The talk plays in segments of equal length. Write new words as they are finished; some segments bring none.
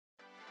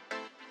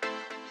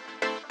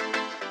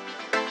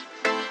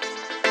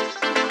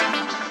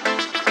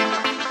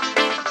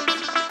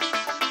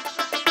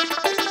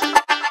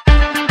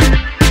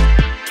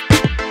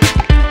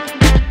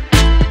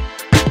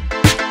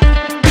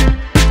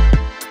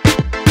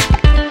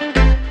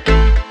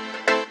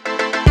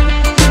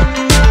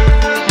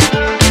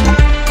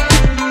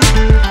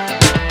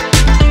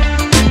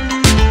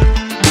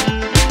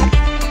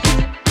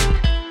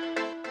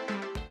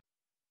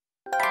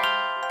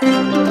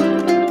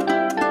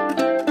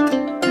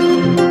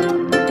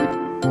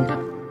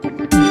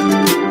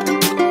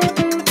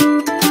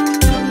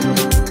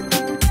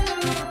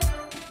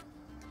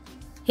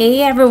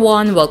Hey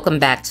everyone, welcome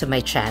back to my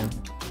channel.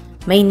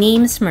 My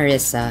name is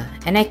Marissa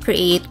and I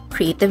create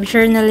creative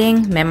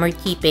journaling, memory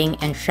keeping,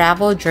 and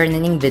travel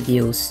journaling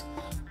videos,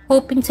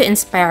 hoping to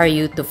inspire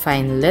you to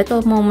find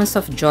little moments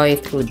of joy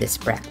through this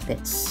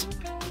practice.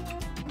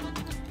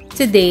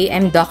 Today,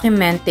 I'm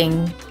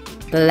documenting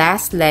the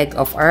last leg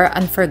of our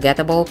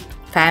unforgettable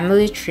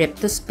family trip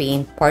to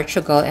Spain,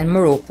 Portugal, and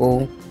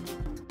Morocco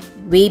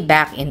way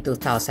back in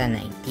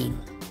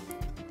 2019.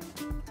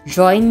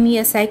 Join me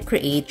as I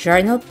create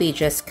journal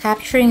pages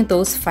capturing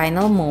those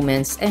final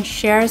moments and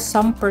share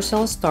some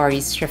personal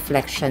stories,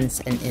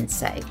 reflections, and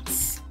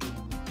insights.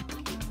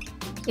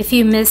 If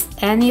you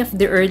missed any of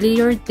the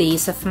earlier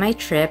days of my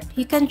trip,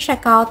 you can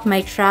check out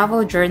my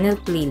travel journal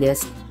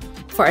playlist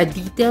for a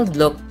detailed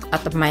look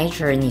at my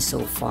journey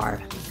so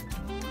far.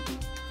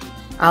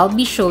 I'll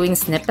be showing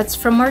snippets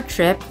from our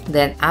trip,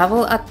 then I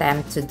will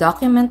attempt to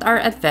document our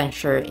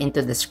adventure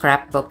into the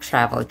scrapbook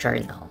travel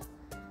journal.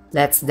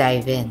 Let's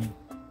dive in.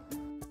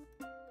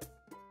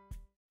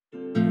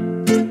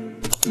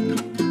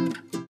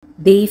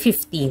 Day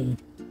 15.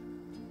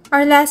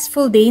 Our last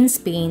full day in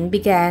Spain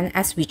began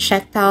as we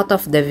checked out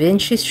of Da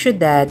Vinci's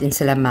Ciudad in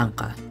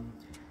Salamanca.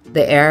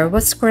 The air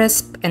was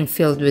crisp and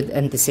filled with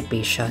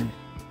anticipation.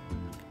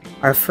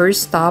 Our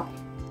first stop,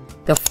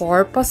 the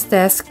Four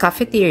Postes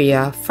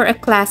Cafeteria, for a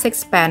classic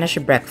Spanish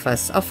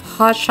breakfast of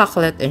hot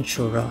chocolate and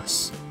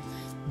churros.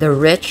 The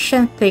rich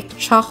and thick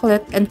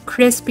chocolate and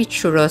crispy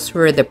churros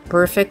were the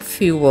perfect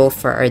fuel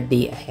for our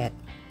day ahead.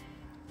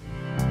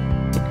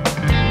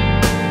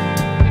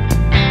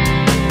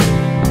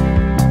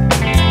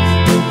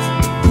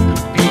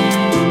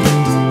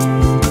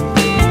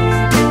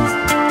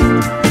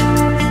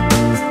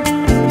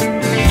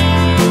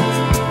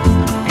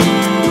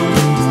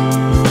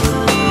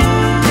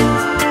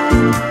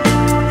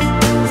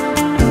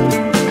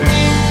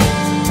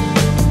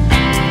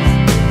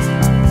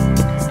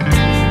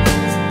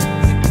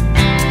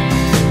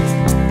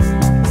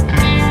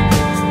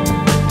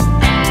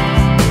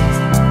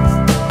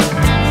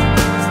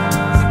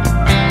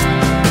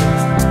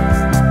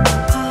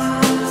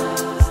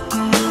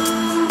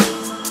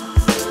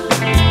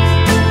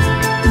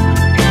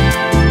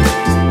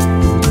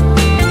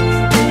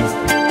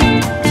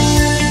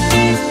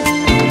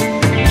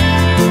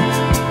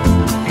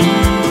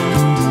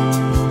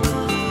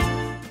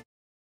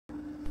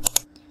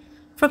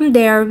 From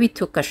there, we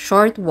took a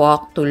short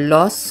walk to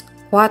Los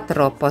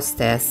Cuatro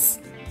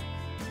Postes,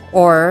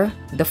 or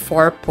the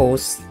Four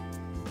Posts,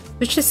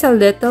 which is a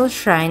little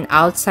shrine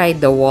outside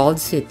the walled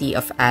city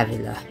of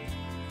Avila.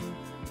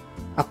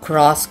 A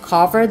cross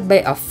covered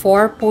by a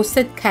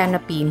four-posted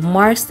canopy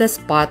marks the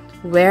spot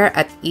where,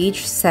 at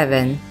age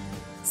 7,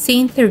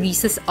 Saint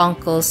Teresa's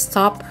uncle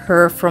stopped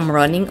her from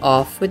running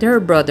off with her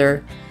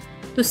brother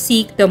to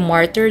seek the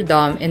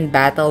martyrdom in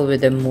battle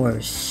with the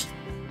Moors.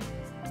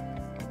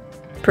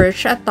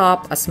 Perched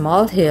atop a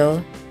small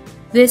hill,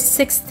 this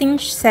 16th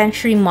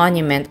century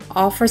monument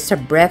offers a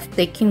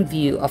breathtaking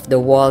view of the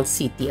walled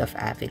city of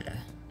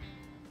Avila.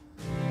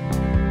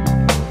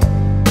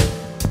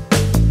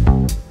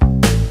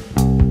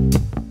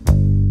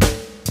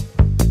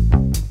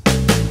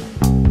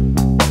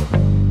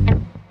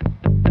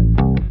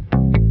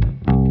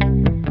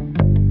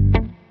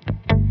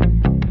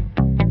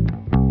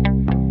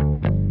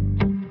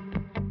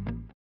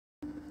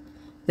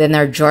 Then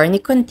our journey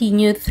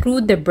continued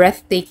through the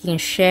breathtaking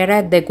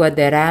Sierra de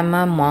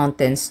Guadarrama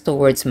mountains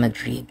towards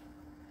Madrid.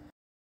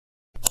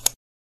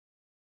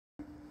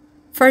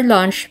 For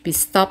lunch, we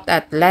stopped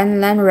at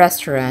Lan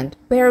restaurant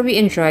where we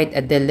enjoyed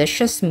a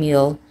delicious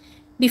meal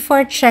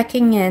before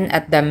checking in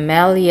at the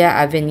Melia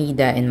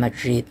Avenida in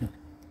Madrid.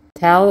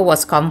 The hotel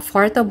was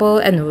comfortable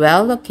and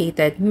well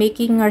located,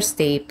 making our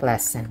stay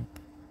pleasant.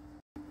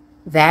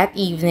 That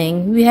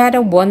evening, we had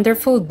a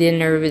wonderful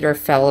dinner with our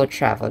fellow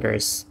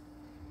travelers.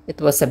 It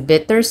was a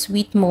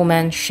bittersweet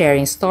moment,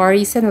 sharing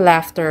stories and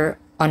laughter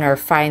on our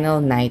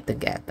final night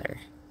together.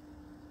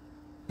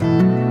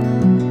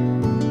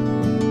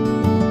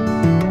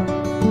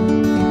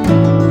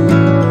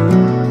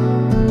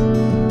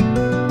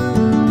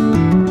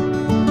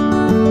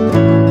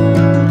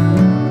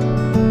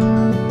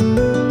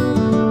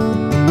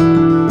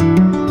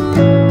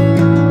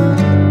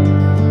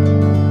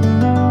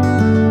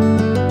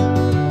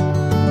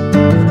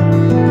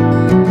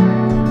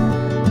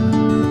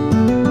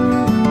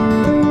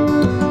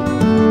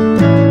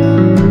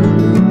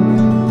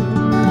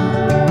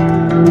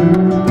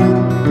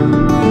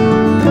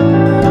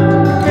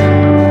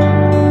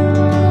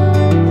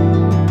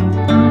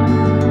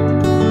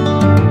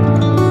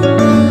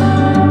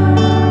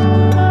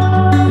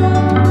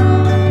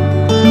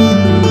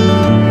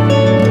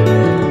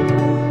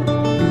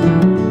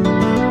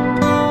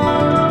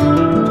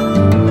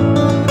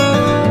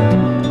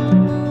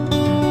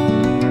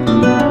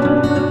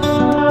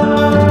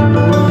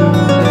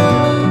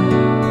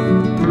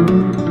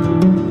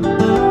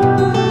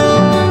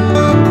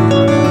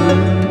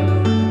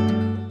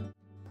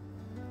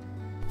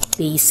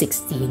 Day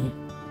 16.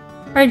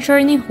 Our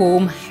journey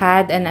home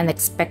had an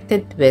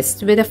unexpected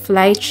twist with a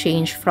flight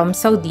change from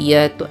Saudi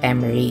to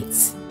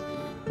Emirates.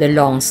 The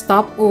long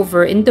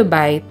stopover in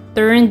Dubai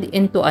turned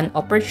into an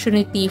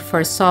opportunity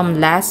for some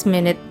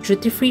last-minute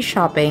duty-free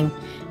shopping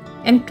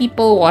and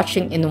people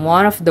watching in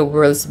one of the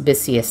world's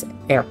busiest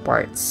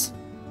airports.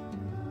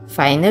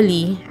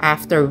 Finally,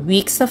 after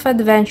weeks of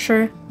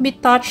adventure, we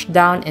touched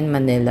down in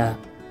Manila.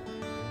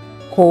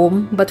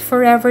 Home, but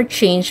forever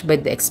changed by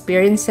the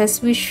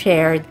experiences we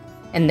shared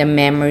and the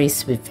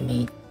memories we've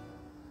made.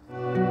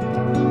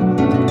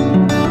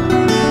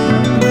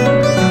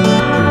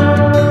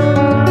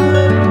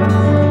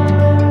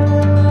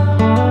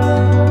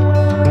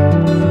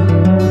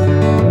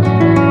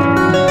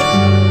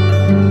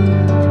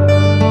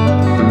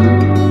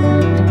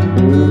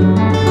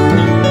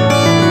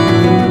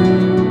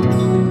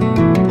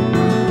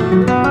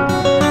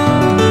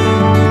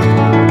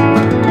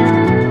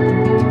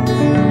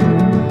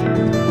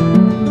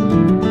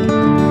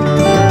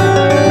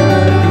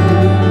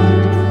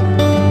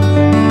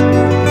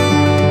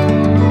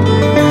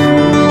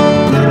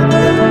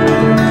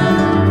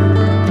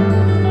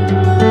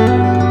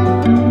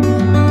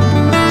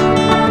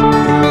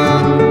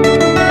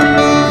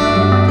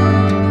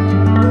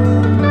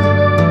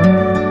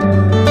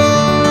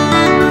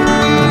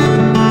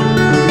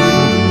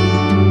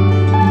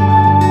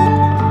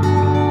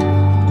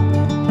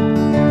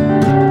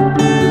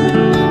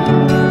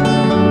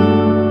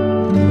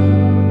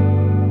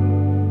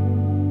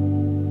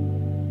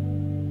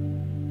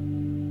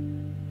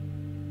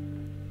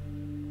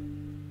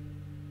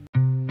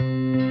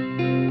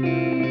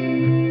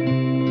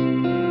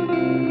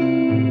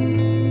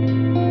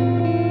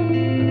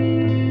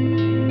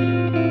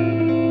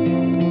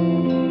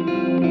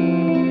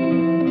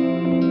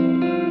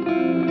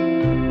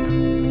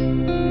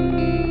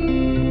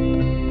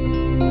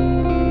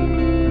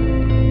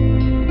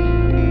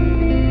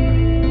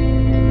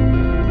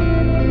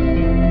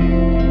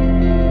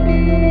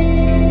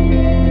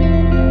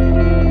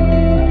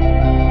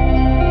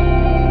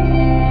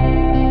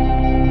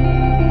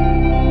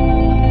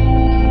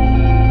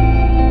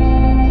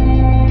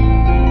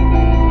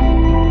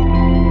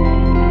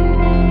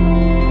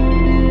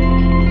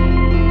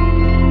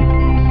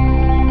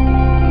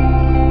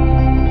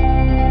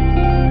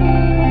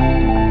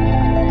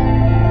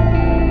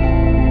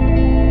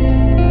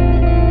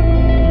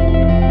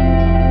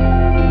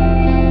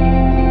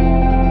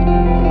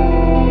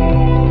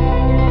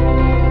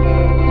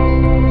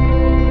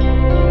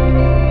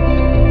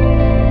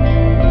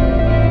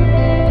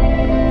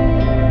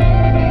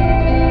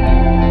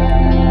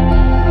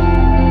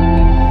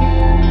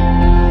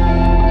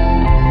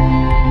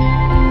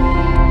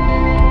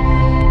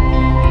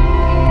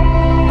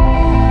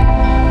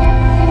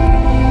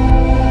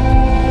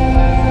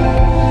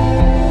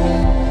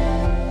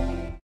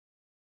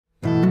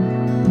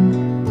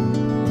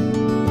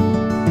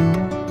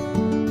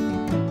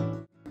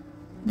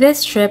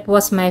 This trip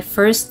was my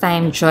first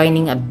time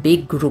joining a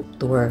big group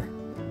tour.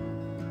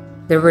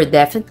 There were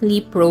definitely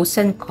pros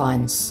and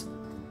cons.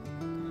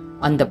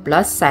 On the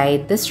plus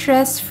side, the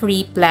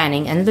stress-free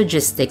planning and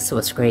logistics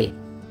was great.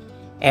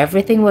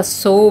 Everything was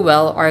so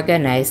well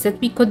organized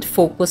that we could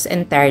focus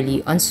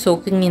entirely on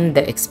soaking in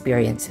the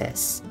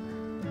experiences.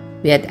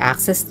 We had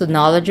access to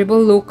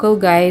knowledgeable local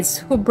guides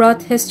who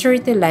brought history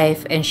to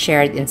life and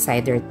shared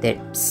insider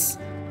tips.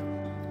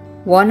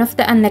 One of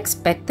the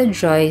unexpected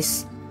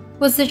joys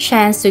was the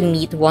chance to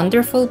meet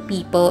wonderful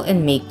people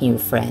and make new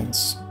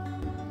friends.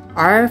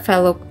 Our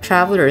fellow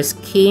travelers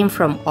came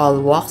from all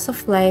walks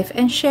of life,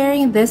 and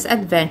sharing this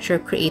adventure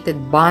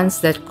created bonds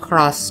that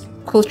crossed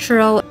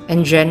cultural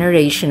and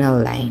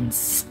generational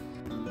lines.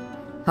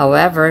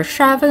 However,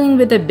 traveling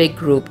with a big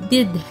group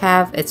did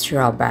have its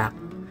drawback.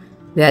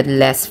 We had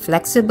less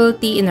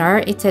flexibility in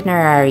our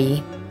itinerary,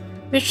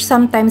 which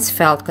sometimes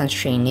felt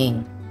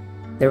constraining.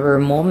 There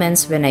were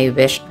moments when I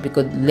wished we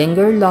could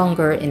linger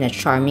longer in a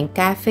charming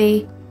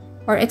cafe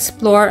or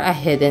explore a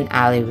hidden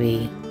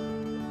alleyway.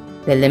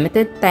 The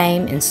limited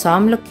time in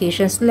some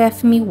locations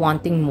left me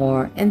wanting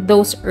more, and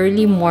those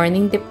early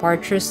morning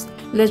departures,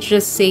 let's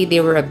just say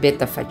they were a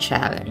bit of a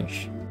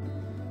challenge.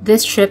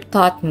 This trip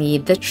taught me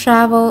that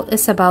travel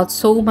is about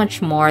so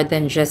much more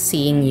than just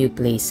seeing new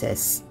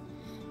places.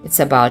 It's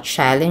about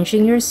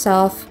challenging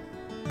yourself,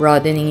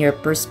 broadening your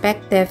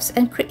perspectives,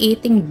 and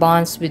creating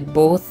bonds with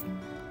both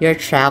your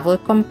travel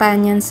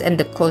companions and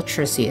the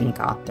cultures you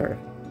encounter.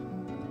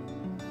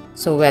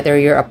 So whether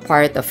you're a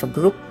part of a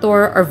group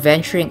tour or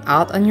venturing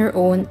out on your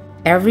own,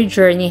 every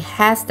journey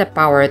has the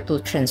power to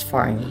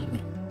transform you.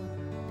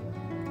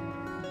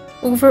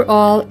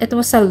 Overall, it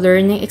was a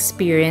learning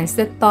experience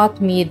that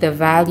taught me the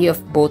value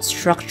of both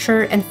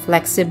structure and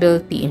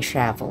flexibility in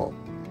travel.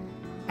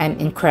 I'm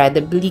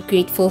incredibly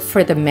grateful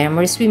for the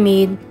memories we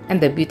made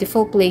and the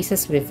beautiful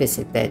places we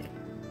visited.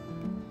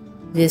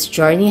 This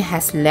journey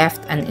has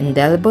left an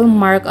indelible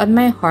mark on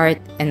my heart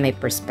and my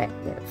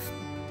perspective.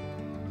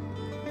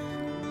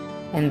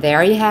 And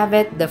there you have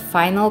it, the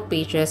final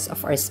pages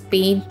of our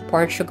Spain,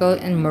 Portugal,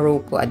 and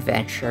Morocco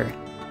adventure.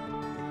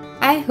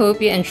 I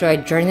hope you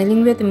enjoyed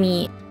journaling with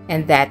me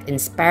and that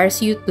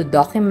inspires you to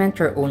document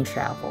your own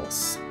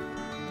travels.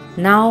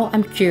 Now,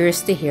 I'm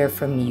curious to hear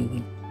from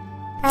you.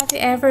 Have you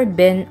ever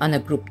been on a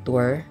group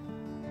tour?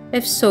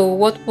 If so,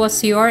 what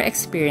was your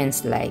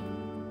experience like?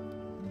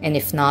 And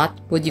if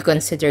not, would you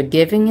consider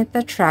giving it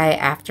a try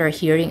after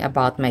hearing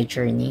about my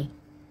journey?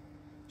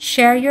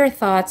 Share your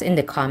thoughts in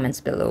the comments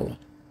below.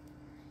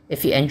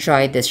 If you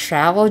enjoyed this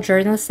travel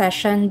journal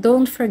session,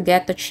 don't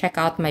forget to check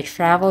out my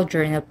travel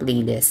journal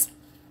playlist.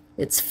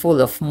 It's full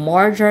of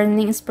more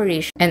journaling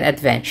inspiration and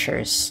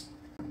adventures.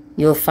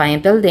 You'll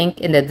find the link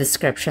in the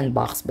description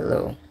box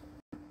below.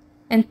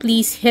 And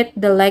please hit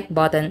the like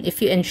button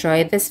if you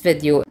enjoyed this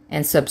video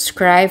and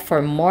subscribe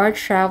for more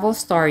travel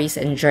stories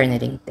and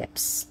journaling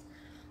tips.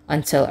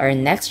 Until our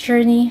next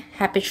journey,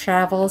 happy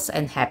travels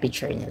and happy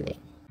journaling.